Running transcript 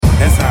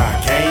That's how I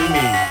came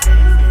in.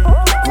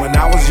 When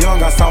I was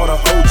young, I saw the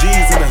OGs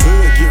in the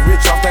hood get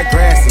rich off that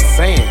grass and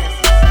sand.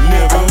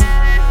 Nigga,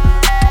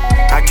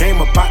 I came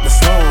up out the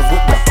slums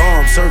with the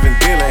bum, serving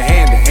dealer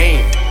hand to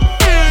hand.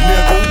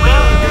 Nigga,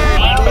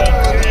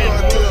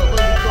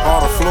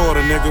 all of Florida,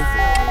 nigga.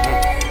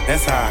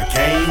 That's how I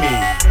came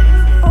in.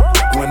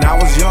 When I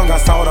was young, I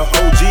saw the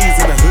OGs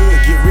in the hood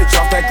get rich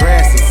off that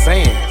grass and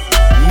sand.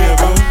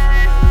 Nigga,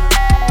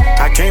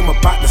 I came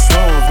up out the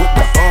slums with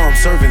the bum,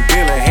 serving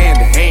dealer hand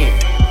to hand.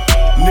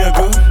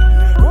 Nigga,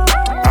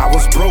 I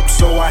was broke,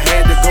 so I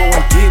had to go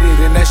and get it,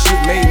 and that shit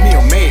made me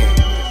a man.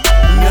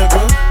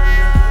 Nigga,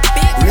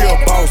 real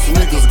boss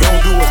niggas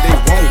gon' do what they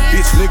want,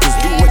 bitch niggas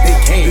do what they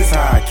can. This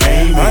how I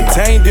came in.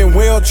 Untamed and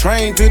well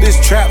trained to this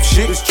trap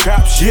shit.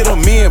 Get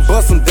them in,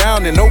 bust them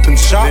down, and open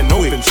shop.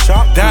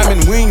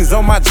 Diamond wings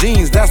on my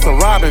jeans, that's a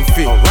Robin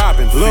fit.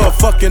 Love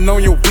fucking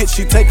on your bitch,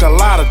 she take a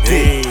lot of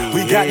dick.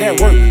 We got that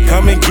work,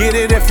 come and get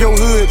it if your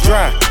hood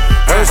dry.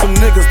 Heard some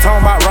niggas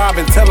talking about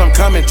robbing, tell them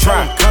come and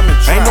try.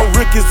 Ain't no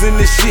Rickies in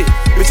this shit,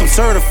 bitch I'm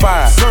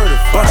certified.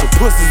 Bunch of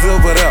pussies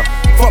over there,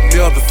 fuck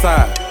the other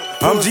side.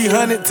 I'm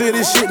G100 to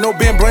this shit, no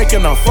been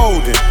breaking or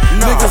folding.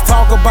 Niggas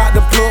talk about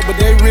the plug, but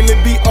they really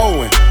be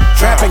owing.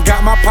 Trapping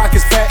got my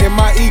pockets fat and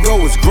my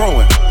ego is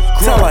growing.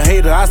 Tell a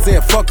hater I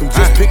said fuck him,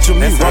 just picture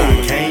me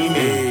rolling.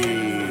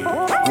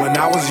 When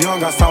I was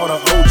young, I saw the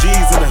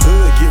OGs in the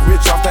hood get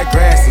rich off that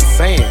grass and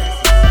sand.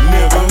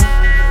 Nigga,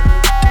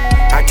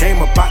 I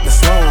came up out the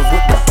slums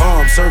with the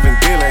bum, serving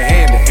dealer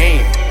hand to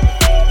hand.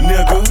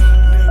 Nigga,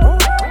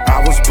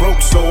 I was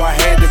broke, so I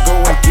had to go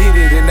and get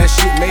it, and that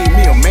shit made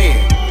me a man.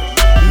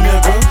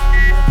 Nigga,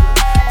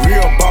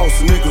 real boss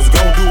niggas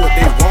gon' do what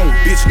they want,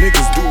 bitch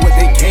niggas do what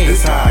they can.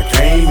 This how I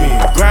came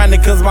in.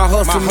 Grinding cause my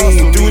hustle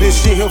mean. Do this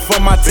shit here for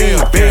my team.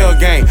 Bell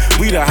gang,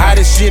 we the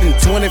hottest shit in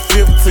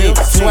 2015.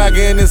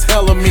 Swagger in this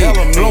hella mean.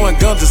 Blowing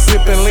guns and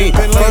sipping lean.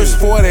 First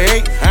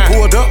 48,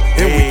 pulled up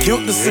and we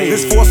killed the scene.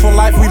 This forceful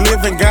life we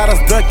live in got us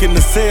ducking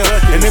the cell.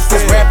 And if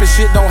this rapping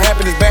shit don't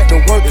happen, it's back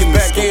to working the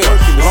scale.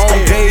 Long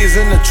days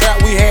in the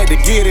trap, we had to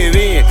get it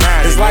in.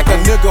 It's like a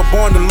nigga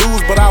born to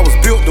lose, but I was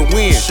built to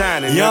win.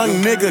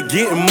 Young nigga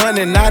getting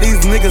money, now these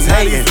niggas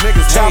hating.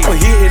 Chopper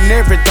hitting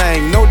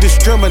everything, no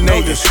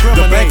discriminating.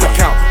 The bank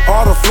account,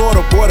 all the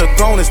Florida, boy, the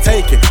throne is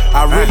taken.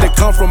 I really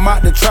come from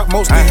out the trap,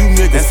 most of you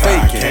niggas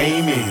faking.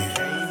 Came in.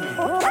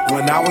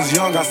 When I was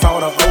young, I saw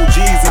the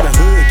OGs in the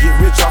hood get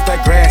rich off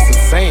that grass and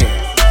sand.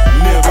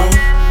 Nigga,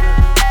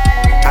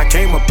 I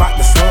came up out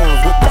the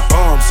slums with the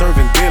bum,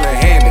 serving dealer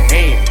hand to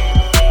hand.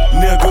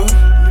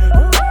 Nigga,